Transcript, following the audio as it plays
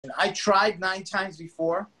decision. I tried 9 times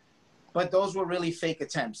before, but those were really fake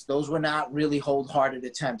attempts. Those were not really wholehearted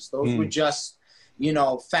attempts. Those were just, you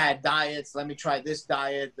know, fad diets. Let me try this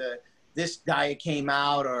diet. This diet came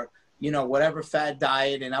out, or, you know, whatever fad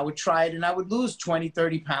diet. And I would try it and I would lose 20,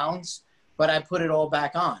 30 pounds, but I put it all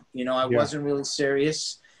back on. You know, I wasn't really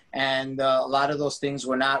serious. And a lot of those things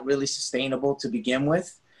were not really sustainable to begin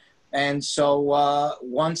with. And so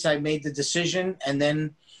once I made the decision, and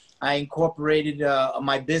then I incorporated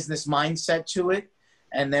my business mindset to it,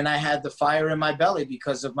 and then I had the fire in my belly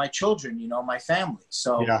because of my children, you know, my family.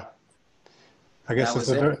 So yeah, I guess it's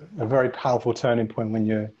a very powerful turning point when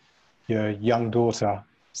your young daughter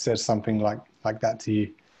says something like that to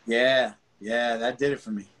you. Yeah, that did it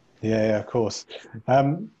for me. Yeah, of course.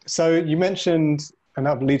 So you mentioned, and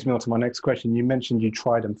that leads me on to my next question. You mentioned you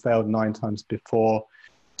tried and failed 9 times before.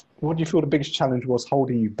 What do you feel the biggest challenge was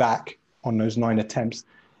holding you back on those 9 attempts?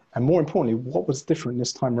 And more importantly, what was different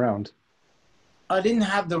this time around? I didn't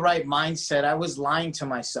have the right mindset. I was lying to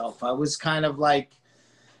myself. I was kind of like,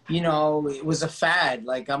 you know, it was a fad.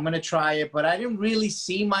 Like, I'm going to try it, but I didn't really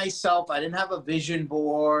see myself. I didn't have a vision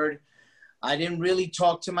board. I didn't really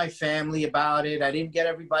talk to my family about it. I didn't get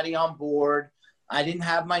everybody on board. I didn't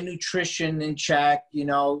have my nutrition in check. You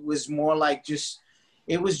know, it was more like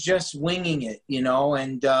it was just winging it, you know,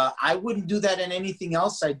 and I wouldn't do that in anything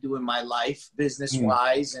else I do in my life,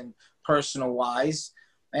 business-wise and personal-wise.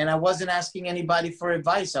 And I wasn't asking anybody for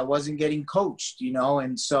advice. I wasn't getting coached, you know,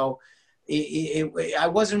 and so I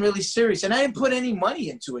wasn't really serious. And I didn't put any money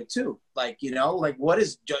into it too. Like, you know, like, what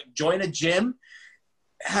is join a gym,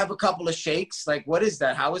 have a couple of shakes? Like, what is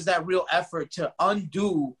that? How is that real effort to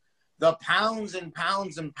undo the pounds and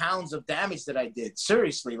pounds and pounds of damage that I did?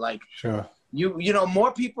 Seriously, like, sure. You know,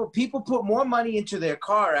 more people put more money into their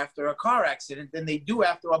car after a car accident than they do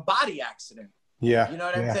after a body accident. Yeah. You know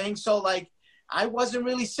what I'm saying? So, like, I wasn't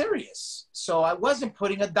really serious. So I wasn't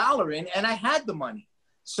putting $1 in, and I had the money.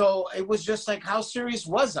 So it was just like, how serious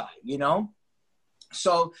was I, you know?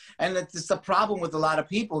 So, and it's the problem with a lot of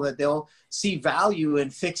people, that they'll see value in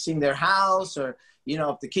fixing their house, or, you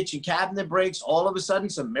know, if the kitchen cabinet breaks, all of a sudden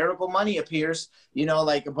some miracle money appears, you know,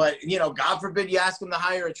 like, but, you know, God forbid you ask them to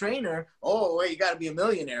hire a trainer. Oh, wait, you got to be a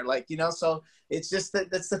millionaire. Like, you know, so it's just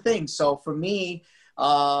that's the thing. So for me,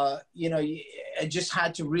 you know, I just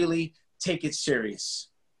had to really take it serious.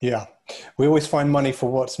 Yeah. We always find money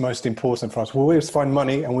for what's most important for us. We always find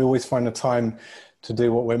money, and we always find the time to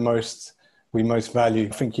do what we most value.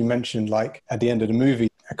 I think you mentioned, like, at the end of the movie,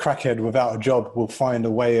 a crackhead without a job will find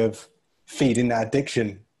a way of feeding that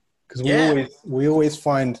addiction. Because we always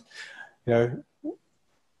find, you know,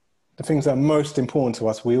 the things that are most important to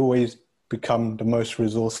us, we always become the most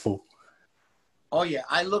resourceful. Oh yeah.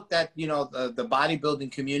 I looked at, you know, the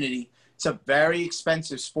bodybuilding community. It's a very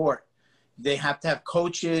expensive sport. They have to have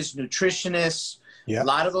coaches, nutritionists. Yeah. A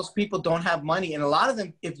lot of those people don't have money. And a lot of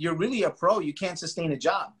them, if you're really a pro, you can't sustain a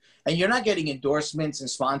job. And you're not getting endorsements and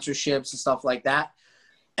sponsorships and stuff like that.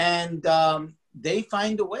 And they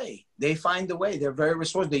find a way. They find a way. They're very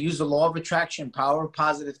resourceful. They use the law of attraction, power of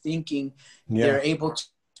positive thinking. Yeah. They're able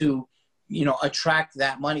to, you know, attract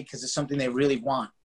that money because it's something they really want.